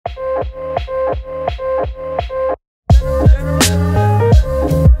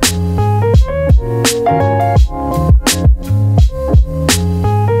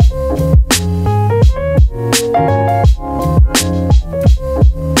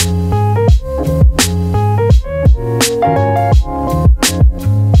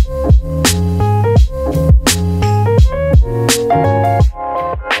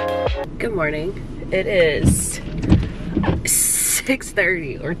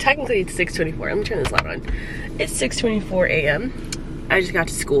6:30, or technically it's 6:24. Let me turn this light on. It's 6:24 a.m. I just got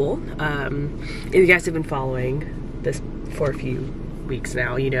to school. If you guys have been following this for a few weeks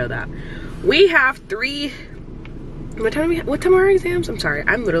now, you know that we have what time are our exams? I'm sorry,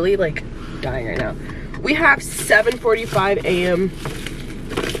 I'm literally like dying right now. We have 7:45 a.m.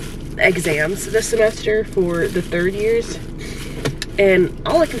 exams this semester for the third years, and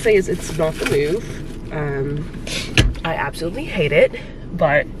all I can say is it's not the move. I absolutely hate it,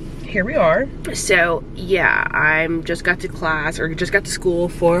 but here we are. So yeah, I'm just got to class, or just got to school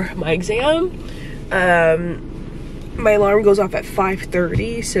for my exam. My alarm goes off at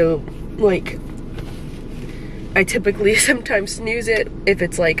 5:30, so like I typically sometimes snooze it if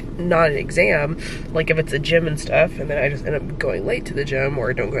it's like not an exam, like if it's a gym and stuff, and then I just end up going late to the gym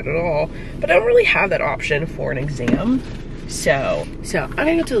or don't go at all. But I don't really have that option for an exam. So I'm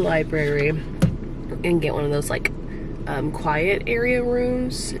gonna go to the library and get one of those like quiet area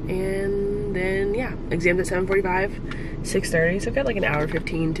rooms, and then yeah, exams at 7:45, 6:30. So I've got like an hour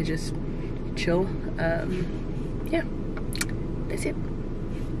 15 to just chill. Yeah, that's it.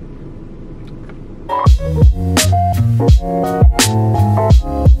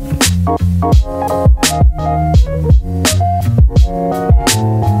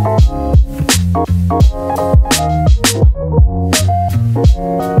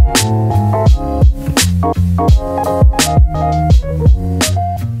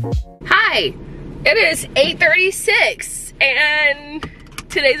 Hi, it is 8:36 and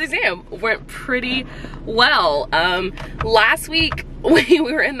today's exam went pretty well. Last week we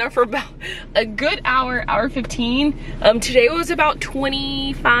were in there for about a good hour 15. Today was about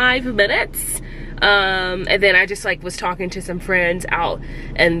 25 minutes. And then I just like was talking to some friends out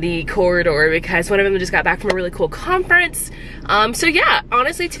in the corridor because one of them just got back from a really cool conference. So yeah,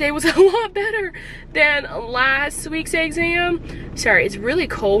 honestly today was a lot better than last week's exam. Sorry, it's really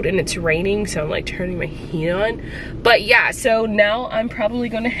cold and it's raining, so I'm like turning my heat on. But yeah, so now I'm probably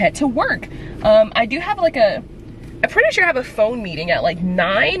gonna head to work. I do have like I'm pretty sure I have a phone meeting at like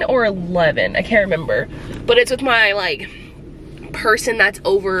 9 or 11, I can't remember. But it's with my like person that's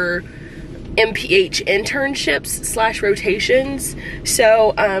over MPH internships / rotations.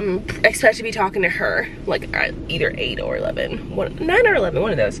 So expect to be talking to her like either 8 or 11, 9 or 11,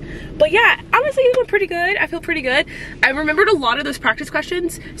 one of those. But yeah, honestly it went pretty good. I feel pretty good. I remembered a lot of those practice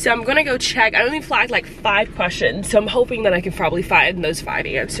questions, so I'm gonna go check. I only flagged like 5 questions, so I'm hoping that I can probably find those 5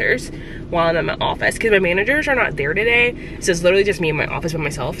 answers while I'm in my office, because my managers are not there today, so it's literally just me in my office by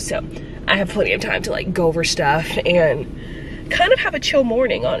myself. So I have plenty of time to like go over stuff and kind of have a chill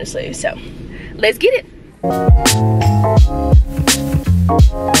morning, honestly. So let's get it.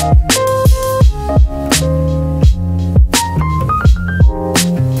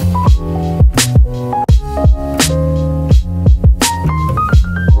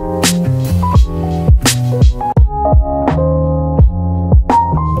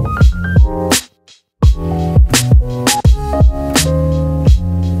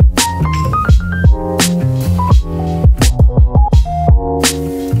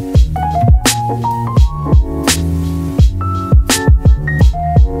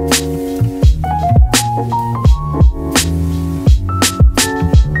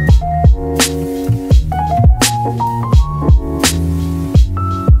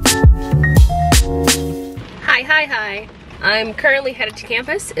 Hi. I'm currently headed to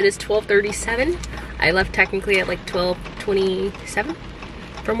campus. It is 12:37. I left technically at like 12:27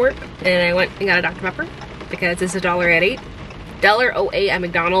 from work, and I went and got a Dr. Pepper because it's $1 at 8. $1.08 at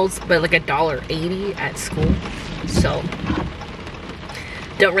McDonald's, but like $1.80 at school. So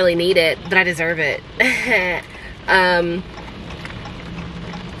don't really need it, but I deserve it.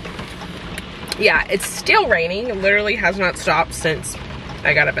 Yeah, it's still raining. It literally has not stopped since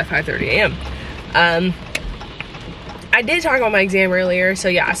I got up at 5:30 a.m. I did talk about my exam earlier, so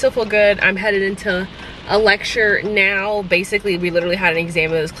yeah, I still feel good. I'm headed into a lecture now. Basically, we literally had an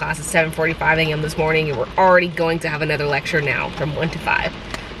exam in this class at 7:45 a.m. this morning, and we're already going to have another lecture now from 1 to 5.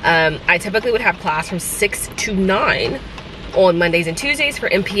 I typically would have class from 6 to 9 on Mondays and Tuesdays for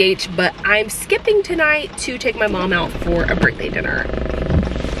MPH, but I'm skipping tonight to take my mom out for a birthday dinner.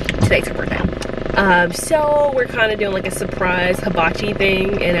 Today's her birthday. So we're kind of doing like a surprise hibachi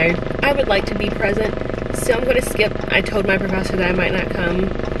thing, and I would like to be present, so I'm gonna skip. I told my professor that I might not come.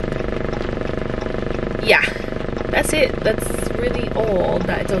 Yeah, that's it. That's really all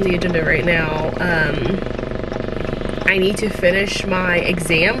that's on the agenda right now. I need to finish my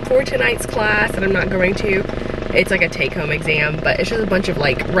exam for tonight's class, and I'm not going to. It's like a take-home exam, but it's just a bunch of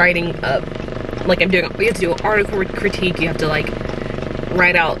like writing up, like we have to do an article critique. You have to like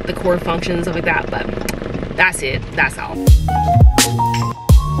write out the core functions, stuff like that, but that's it. That's all. Good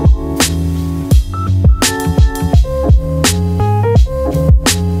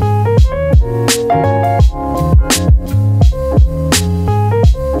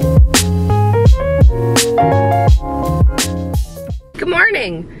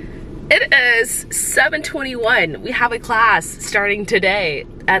morning. It is 7:21. We have a class starting today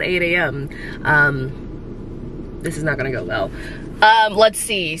at 8 a.m. This is not gonna go well. Let's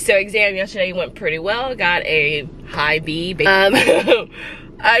see. So exam yesterday went pretty well. Got a high B.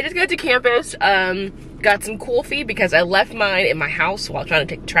 I just got to campus. Got some cool feed because I left mine in my house while trying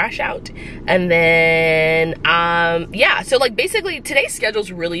to take the trash out. And then, yeah, so like basically today's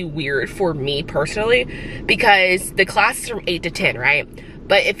schedule's really weird for me personally because the class is from 8 to 10, right?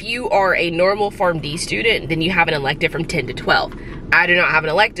 But if you are a normal Pharm D student, then you have an elective from 10 to 12. I do not have an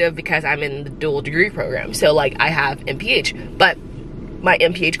elective because I'm in the dual degree program. So like I have MPH, but my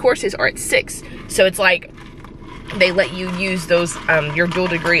MPH courses are at 6. So it's like, they let you use those, your dual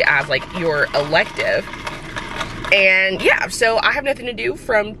degree as like your elective. And yeah, so I have nothing to do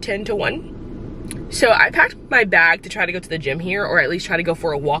from 10 to 1. So I packed my bag to try to go to the gym here, or at least try to go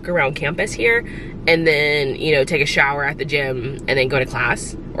for a walk around campus here. And then, you know, take a shower at the gym and then go to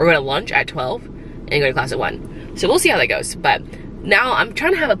class, or go to lunch at 12 and go to class at 1. So we'll see how that goes. But now I'm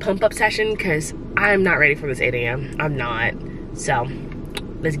trying to have a pump up session because I'm not ready for this 8 a.m. I'm not. So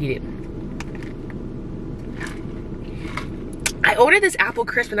let's get it. I ordered this apple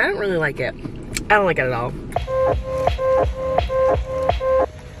crisp and I don't really like it. I don't like it at all.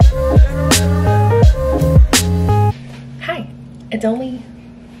 Hi, it's only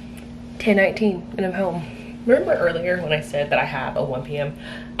 10:19 and I'm home. Remember earlier when I said that I have a 1 p.m.?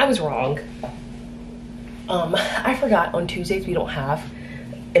 I was wrong. I forgot on Tuesdays we don't have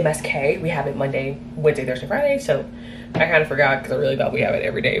MSK. We have it Monday, Wednesday, Thursday, Friday. So I kind of forgot because I really thought we have it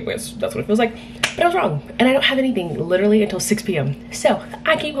every day, which that's what it feels like. But I was wrong, and I don't have anything literally until 6 p.m. So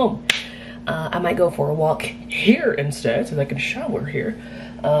I came home. I might go for a walk here instead so that I can shower here.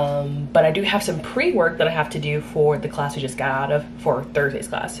 But I do have some pre-work that I have to do for the class we just got out of for Thursday's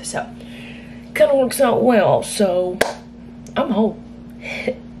class. So kind of works out well. So I'm home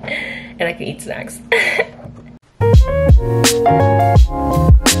and I can eat snacks.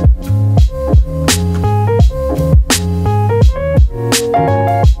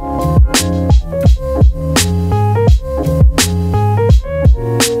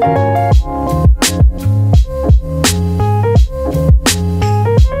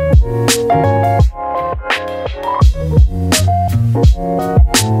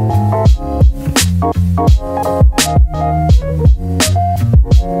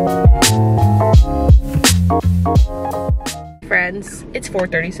 Friends, it's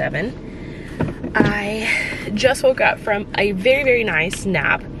 4:37. I just woke up from a very, very nice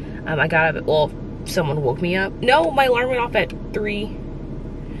nap. I got up, well, someone woke me up. No, my alarm went off at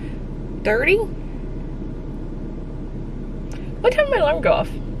 3:30. What time did my alarm go off?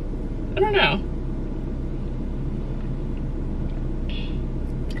 I don't know.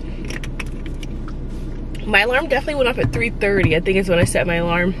 My alarm definitely went off at 3:30. I think is when I set my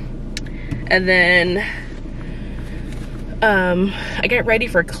alarm. And then I got ready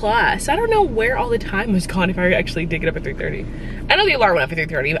for class. I don't know where all the time was gone if I actually did get up at 3:30. I know the alarm went up at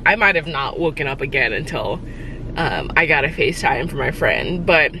 3:30. I might have not woken up again until I got a FaceTime from my friend.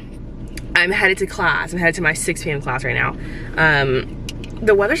 But I'm headed to class. I'm headed to my 6 p.m. class right now.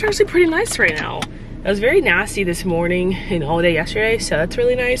 The weather's actually pretty nice right now. It was very nasty this morning and all day yesterday, so that's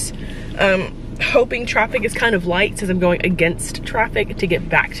really nice. Hoping traffic is kind of light since I'm going against traffic to get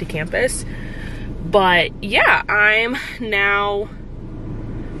back to campus. But yeah, I'm now,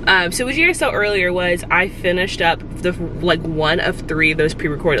 so what you guys saw earlier was I finished up the one of 3 of those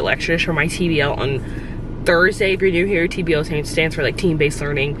pre-recorded lectures for my TBL on Thursday. If you're new here, TBL stands for like team-based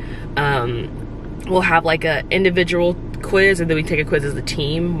learning. We'll have like a individual quiz and then we take a quiz as a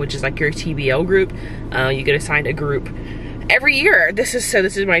team, which is like your TBL group. You get assigned a group every year. This is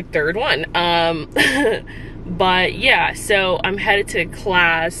my 3rd one. But yeah, so I'm headed to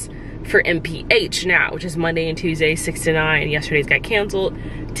class for MPH now, which is Monday and Tuesday 6 to 9. Yesterday's got canceled.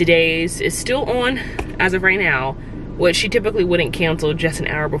 Today's is still on as of right now, which she typically wouldn't cancel just an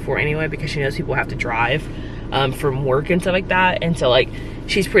hour before anyway because she knows people have to drive from work and stuff like that. And so like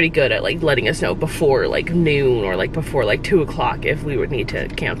she's pretty good at like letting us know before like noon or like before like 2 o'clock if we would need to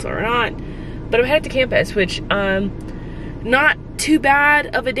cancel or not. But I'm headed to campus, which not too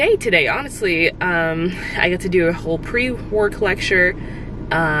bad of a day today, honestly. I got to do a whole pre-work lecture,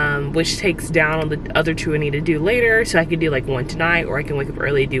 which takes down on the other 2 I need to do later. So I could do like 1 tonight, or I can wake up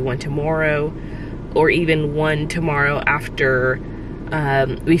early and do 1 tomorrow, or even 1 tomorrow after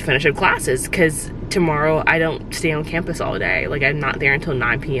we finish up classes, because tomorrow I don't stay on campus all day. Like, I'm not there until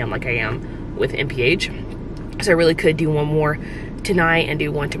 9 p.m. like I am with MPH. So I really could do one more tonight and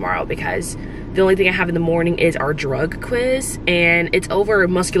do one tomorrow, because the only thing I have in the morning is our drug quiz, and it's over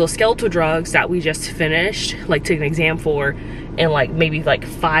musculoskeletal drugs that we just finished, like took an exam for, and like maybe like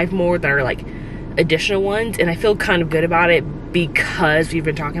 5 more that are like additional ones. And I feel kind of good about it because we've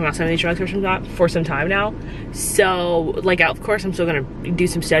been talking about some of these drugs for some time now. So like, of course I'm still gonna do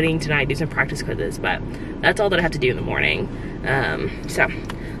some studying tonight, do some practice quizzes, but that's all that I have to do in the morning. So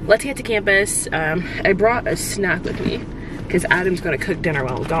let's get to campus. I brought a snack with me because Adam's gonna cook dinner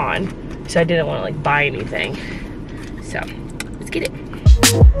while I'm gone, so I didn't want to like buy anything. So let's get it.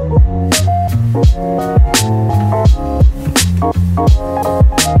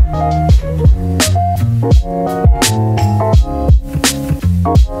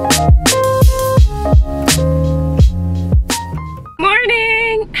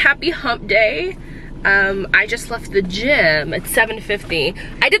 Morning! Happy hump day. I just left the gym at 7:50.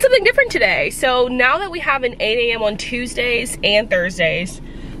 I did something different today. So now that we have an 8 a.m. on Tuesdays and Thursdays,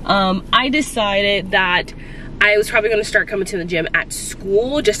 I decided that I was probably gonna start coming to the gym at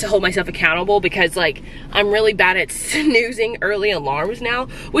school just to hold myself accountable, because like I'm really bad at snoozing early alarms now,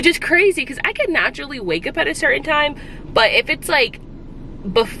 which is crazy because I can naturally wake up at a certain time, but if it's like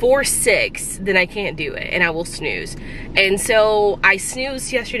before 6, then I can't do it and I will snooze. And so I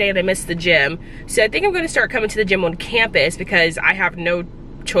snoozed yesterday and I missed the gym. So I think I'm gonna start coming to the gym on campus because I have no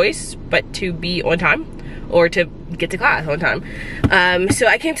choice but to be on time or to get to class on time. So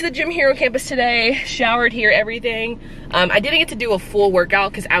I came to the gym here on campus today, showered here, everything. I didn't get to do a full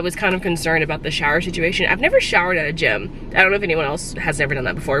workout because I was kind of concerned about the shower situation. I've never showered at a gym. I don't know if anyone else has ever done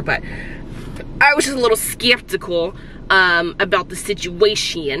that before, but I was just a little skeptical about the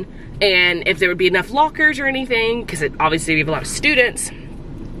situation and if there would be enough lockers or anything, because obviously we have a lot of students.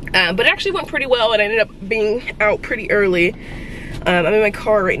 But it actually went pretty well, and I ended up being out pretty early. I'm in my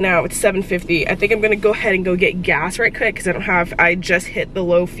car right now. It's 7:50. I think I'm gonna go ahead and go get gas right quick because I just hit the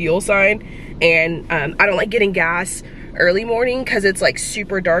low fuel sign, and I don't like getting gas early morning because it's like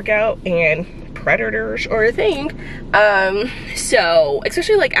super dark out and predators are a thing. So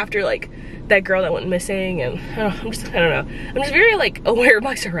especially like after like that girl that went missing, and I don't know. I'm just very like aware of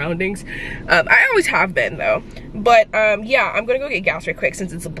my surroundings. I always have been though. But yeah, I'm gonna go get gas right quick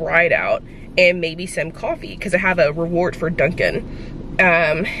since it's bright out, and maybe some coffee because I have a reward for Dunkin'.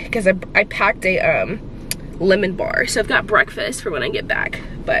 Because I packed a lemon bar, so I've got breakfast for when I get back.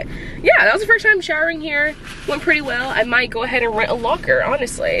 But yeah, that was the first time showering here. Went pretty well. I might go ahead and rent a locker,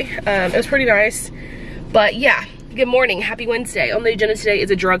 honestly. It was pretty nice. But yeah, good morning, happy Wednesday. On the agenda today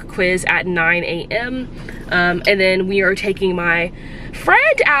is a drug quiz at 9 a.m. And then we are taking my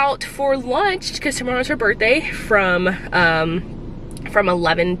friend out for lunch because tomorrow's her birthday from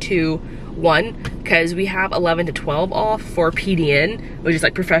 11 to 1, because we have 11 to 12 off for PDN, which is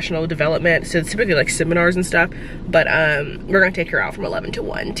like professional development. So it's typically like seminars and stuff, but we're gonna take her out from 11 to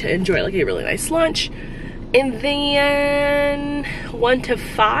 1 to enjoy like a really nice lunch. And then 1 to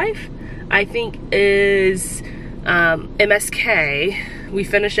 5, I think, is MSK. We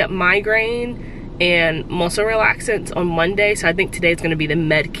finished up migraine and muscle relaxants on Monday, so I think today is gonna be the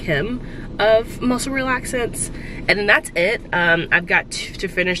med chem of muscle relaxants, and then that's it. I've got to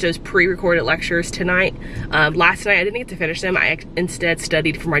finish those pre-recorded lectures tonight. Last night I didn't get to finish them. I instead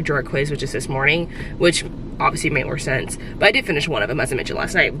studied for my drug quiz, which is this morning, which obviously made more sense, but I did finish one of them as I mentioned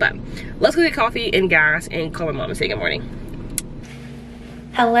last night. But let's go get coffee and gas and call my mom and say good morning.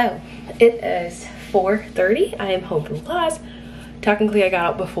 Hello, it is 4:30. I am home from class. Technically I got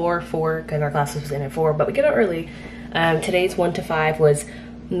out before 4 because our class was in at 4, but we get out early. Today's 1 to 5 was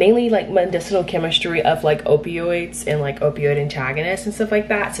mainly like medicinal chemistry of like opioids and like opioid antagonists and stuff like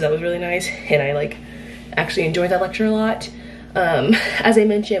that, so that was really nice, and I like actually enjoyed that lecture a lot. As I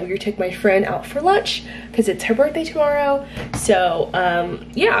mentioned, we took my friend out for lunch because it's her birthday tomorrow. So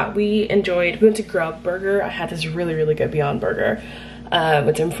yeah, we went to Grub Burger. I had this really good Beyond Burger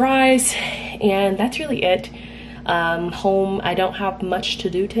with some fries, and that's really it. Home, I don't have much to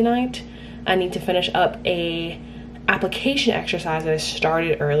do tonight. I need to finish up a application exercise that I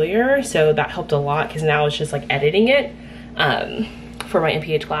started earlier, so that helped a lot because now it's just like editing it for my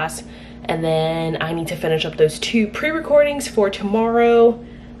MPH class. And then I need to finish up those 2 pre-recordings for tomorrow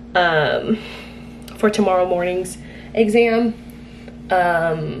morning's exam.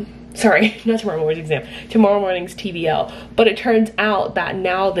 Sorry, not tomorrow morning's exam, tomorrow morning's TBL. But it turns out that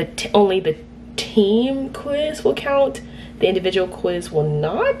now only the team quiz will count, the individual quiz will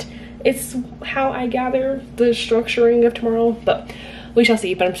not. It's how I gather the structuring of tomorrow, but we shall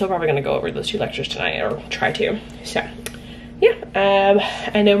see. But I'm still probably gonna go over those 2 lectures tonight, or try to. So yeah,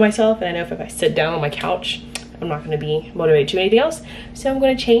 I know myself, and I know if I sit down on my couch, I'm not gonna be motivated to do anything else. So I'm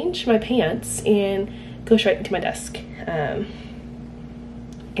gonna change my pants and go straight into my desk. And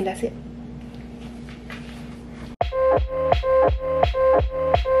that's it.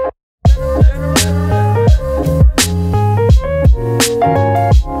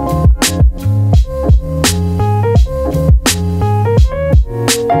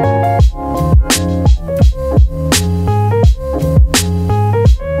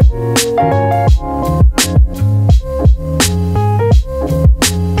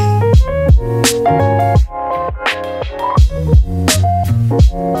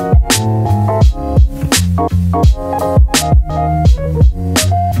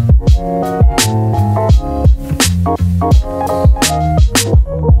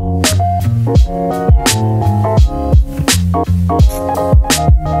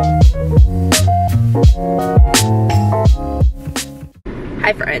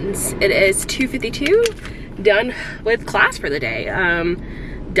 Hi friends, it is 2:52, done with class for the day.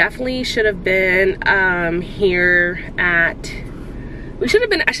 Definitely should have been here at, I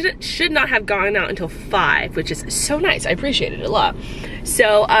should not have gone out until 5, which is so nice. I appreciate it a lot.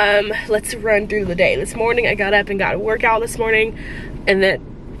 So let's run through the day. This morning I got up and got a workout this morning, and then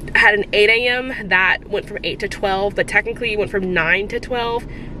had an 8 a.m. that went from 8 to 12, but technically it went from 9 to 12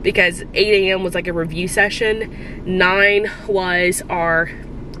 because 8 a.m. was like a review session, 9 was our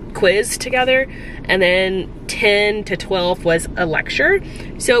quiz together, and then 10 to 12 was a lecture.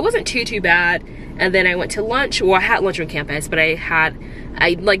 So it wasn't too bad. And then I went to lunch. Well, I had lunch on campus, but I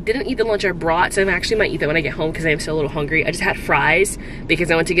didn't eat the lunch I brought, so I actually might eat that when I get home because I am still a little hungry. I just had fries because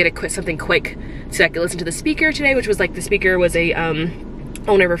I went to get something quick so I could listen to the speaker today, which was like, the speaker was a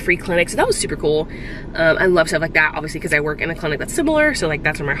owner of a free clinic, so that was super cool. I love stuff like that, obviously, because I work in a clinic that's similar, so like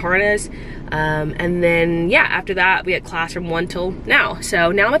that's where my heart is. And then yeah, after that we had class from 1 till now.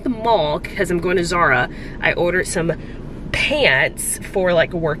 So now I'm at the mall because I'm going to Zara. I ordered some pants for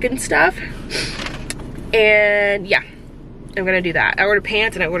like work and stuff, and yeah, I'm gonna do that. I ordered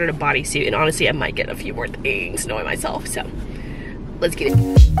pants and I ordered a bodysuit, and honestly I might get a few more things knowing myself. So let's get it.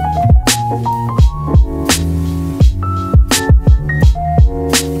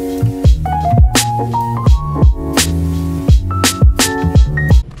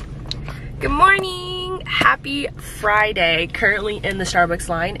 Good morning, happy Friday. Currently in the Starbucks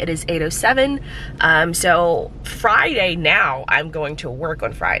line. It is 8:07. So Friday now, I'm going to work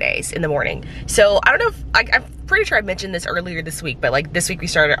on Fridays in the morning. So I don't know if, I'm pretty sure I mentioned this earlier this week, but like this week we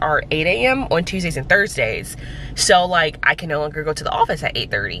started our 8 a.m. on Tuesdays and Thursdays. So like I can no longer go to the office at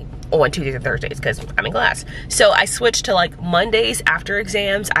 8:30 on Tuesdays and Thursdays because I'm in class. So I switched to like Mondays after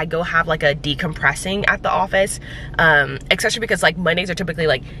exams. I go have like a decompressing at the office, especially because like Mondays are typically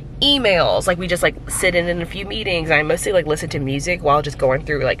like emails. Like we just like sit in a few meetings, and I mostly like listen to music while just going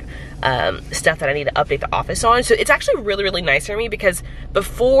through like stuff that I need to update the office on. So it's actually really nice for me because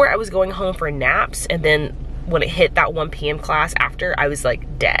before I was going home for naps, and then when it hit that 1 p.m. class after, I was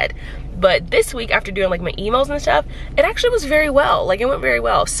like dead. But this week, after doing like my emails and stuff, it actually was very well. Like it went very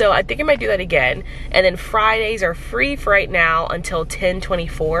well. So I think I might do that again. And then Fridays are free for right now until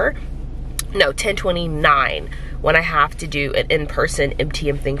 10:29, when I have to do an in-person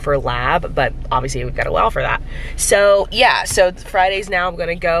MTM thing for a lab, but obviously we've got a while for that. So yeah, so Fridays now I'm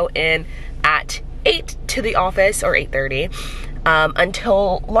gonna go in at 8 to the office, or 8:30.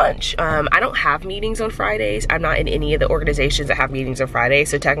 Until lunch. I don't have meetings on Fridays. I'm not in any of the organizations that have meetings on Fridays,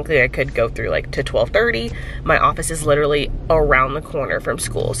 so technically I could go through like to 12:30. My office is literally around the corner from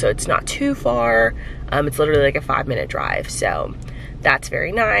school, so it's not too far. It's literally like a 5-minute drive, so that's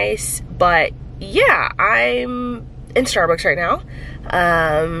very nice. But yeah, I'm in Starbucks right now.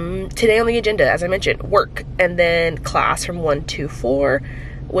 Today on the agenda, as I mentioned, work, and then class from 1 to 4,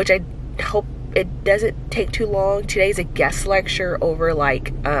 which I hope it doesn't take too long. Today's a guest lecture over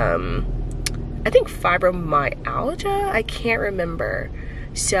like I think fibromyalgia, I can't remember.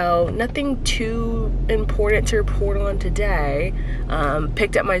 So nothing too important to report on today.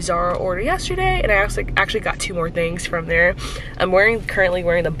 Picked up my Zara order yesterday, and I actually got 2 more things from there. I'm currently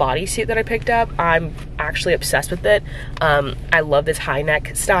wearing the bodysuit that I picked up. I'm actually obsessed with it. I love this high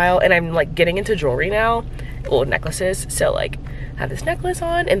neck style, and I'm like getting into jewelry now, well, necklaces. So like I have this necklace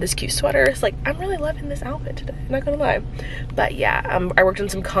on and this cute sweater. It's like, I'm really loving this outfit today, I'm not gonna lie. But yeah, I worked on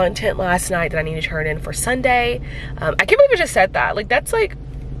some content last night that I need to turn in for Sunday. I can't believe I just said that. Like that's like,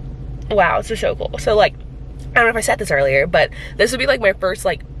 wow, it's just so cool. So like, I don't know if I said this earlier, but this would be like my first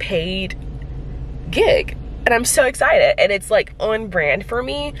like paid gig. and I'm so excited, and it's like on brand for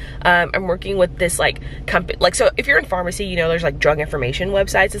me. I'm working with this like company, like, so if you're in pharmacy, you know, there's like drug information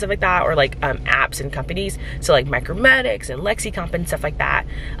websites and stuff like that, or like apps and companies, so like Micromedics and LexiComp and stuff like that.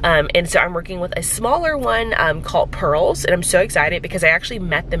 And so I'm working with a smaller one called Pearls, and I'm so excited because I actually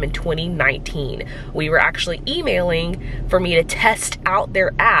met them in 2019. We were actually emailing for me to test out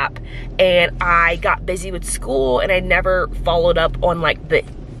their app, and I got busy with school and I never followed up on like the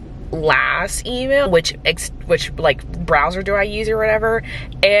last email, which like browser do I use or whatever.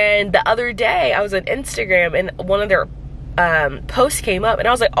 And the other day I was on Instagram and one of their posts came up, and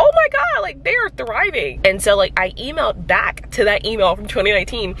I was like, oh my god, like they are thriving. And so like I emailed back to that email from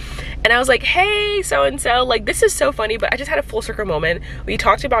 2019, and I was like, hey, so and so, like this is so funny, but I just had a full circle moment. We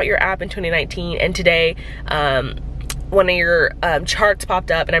talked about your app in 2019, and today one of your charts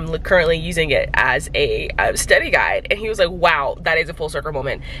popped up, and I'm currently using it as a study guide. And he was like, wow, that is a full circle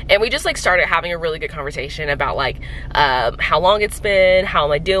moment. And we just like started having a really good conversation about like how long it's been, how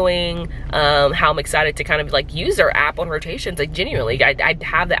am I doing, how I'm excited to kind of like use their app on rotations. Like genuinely, I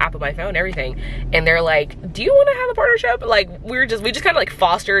have the app on my phone, everything. And they're like, do you want to have a partnership? Like we just kind of like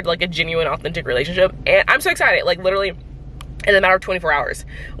fostered like a genuine, authentic relationship. And I'm so excited. Like literally in a matter of 24 hours,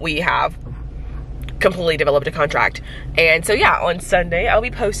 we have completely developed a contract. And so yeah, on Sunday I'll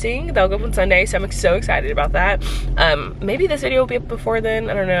be posting. They'll go up on Sunday, so I'm so excited about that. Maybe this video will be up before then,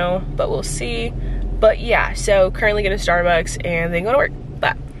 I don't know, but we'll see. But yeah, so currently going to Starbucks and then go to work.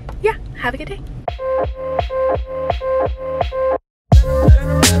 But yeah, have a good day.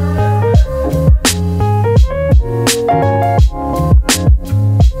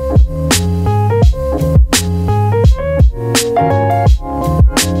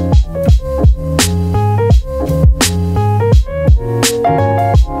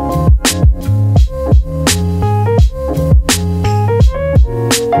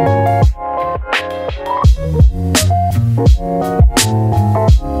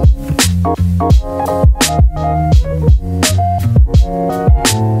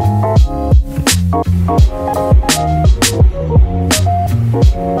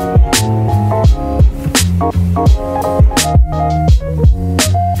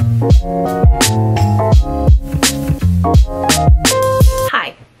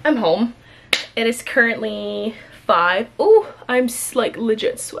 Hi, I'm home. It is currently 5. Oh, I'm like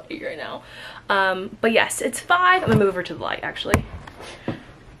legit sweaty right now. But yes, it's 5. I'm gonna move over to the light actually.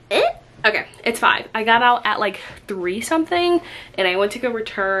 Okay, it's 5. I got out at like 3 something, and I went to go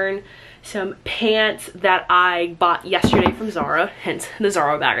return some pants that I bought yesterday from Zara, hence the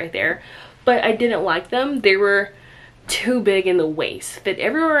Zara bag right there. But I didn't like them. They were too big in the waist. Fit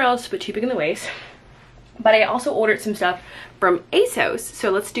everywhere else, but too big in the waist. But I also ordered some stuff from ASOS. So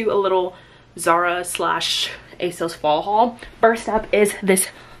let's do a little Zara / ASOS fall haul. First up is this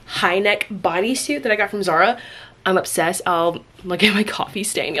high neck bodysuit that I got from Zara. I'm obsessed. I'll look at my coffee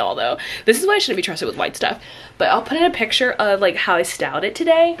stain, y'all, though. This is why I shouldn't be trusted with white stuff. But I'll put in a picture of like how I styled it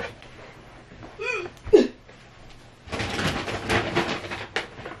today.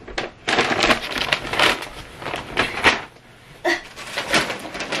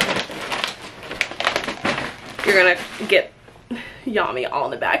 You're gonna get Yami all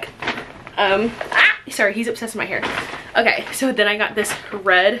in the back. Sorry, he's obsessed with my hair. Okay, so then I got this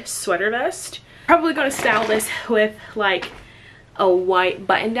red sweater vest. Probably gonna style this with like a white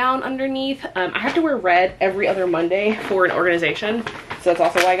button down underneath. I have to wear red every other Monday for an organization, so that's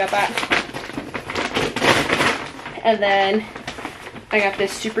also why I got that. And then I got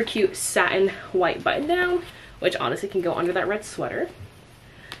this super cute satin white button down, which honestly can go under that red sweater.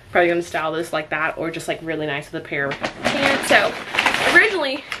 Probably gonna style this like that, or just like really nice with a pair of pants. So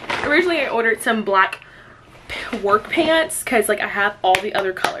originally I ordered some black work pants because like I have all the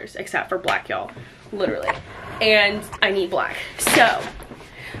other colors except for black, y'all, literally, and I need black. So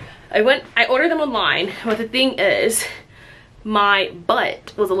I ordered them online, but the thing is my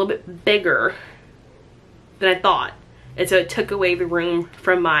butt was a little bit bigger than I thought, and so it took away the room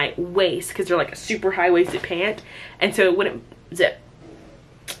from my waist because they're like a super high-waisted pant, and so it wouldn't zip.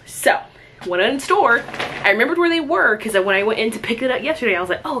 So went in store. I remembered where they were because when I went in to pick it up yesterday, I was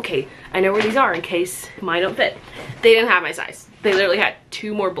like, oh, okay, I know where these are in case mine don't fit. They didn't have my size. They literally had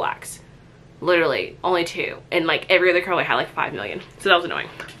 2 more blacks. Literally only 2, and like every other color had like 5 million, so that was annoying.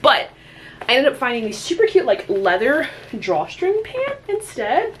 But I ended up finding these super cute like leather drawstring pant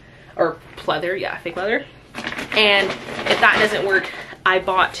instead, or pleather, yeah, fake leather. And if that doesn't work, I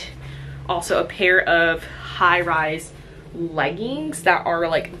bought also a pair of high-rise leggings that are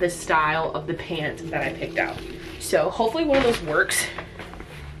like the style of the pants that I picked out. So hopefully one of those works.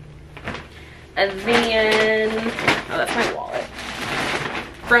 And then, oh, that's my wallet.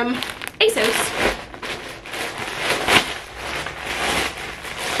 From ASOS,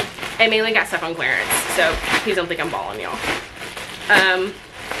 I mainly got stuff on clearance, so please don't think I'm balling, y'all.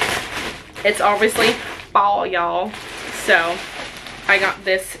 It's obviously fall, y'all, so I got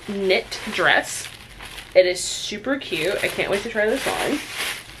this knit dress. It is super cute. I can't wait to try this on.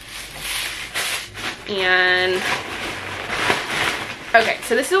 And okay,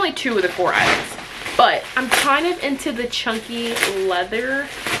 so this is only 2 of the 4 items, but I'm kind of into the chunky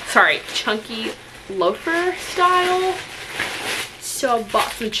chunky loafer style. So I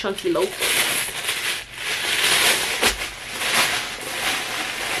bought some chunky loafers.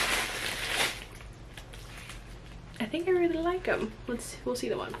 I think I really like them. We'll see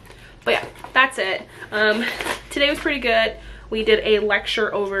them on. But yeah, that's it. Today was pretty good. We did a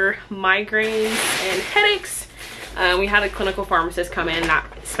lecture over migraines and headaches. We had a clinical pharmacist come in that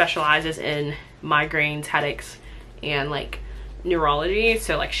specializes in migraines, headaches, and like neurology.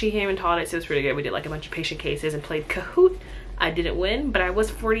 So like she came and taught it, so it was pretty good. We did like a bunch of patient cases and played Kahoot. I didn't win, but I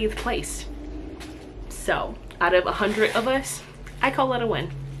was 40th place. So out of 100 of us, I call that a win.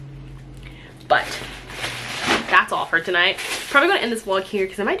 But that's all for tonight. Probably gonna end this vlog here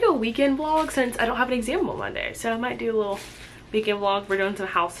because I might do a weekend vlog since I don't have an exam on Monday. So I might do a little weekend vlog. We're doing some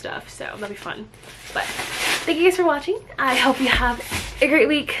house stuff, so that'll be fun. But thank you guys for watching. I hope you have a great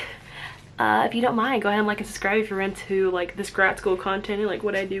week. If you don't mind, go ahead and like and subscribe if you're into like this grad school content and like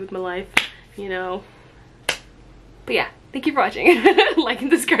what I do with my life, you know. But yeah, thank you for watching. Like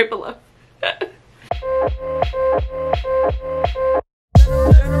and subscribe below.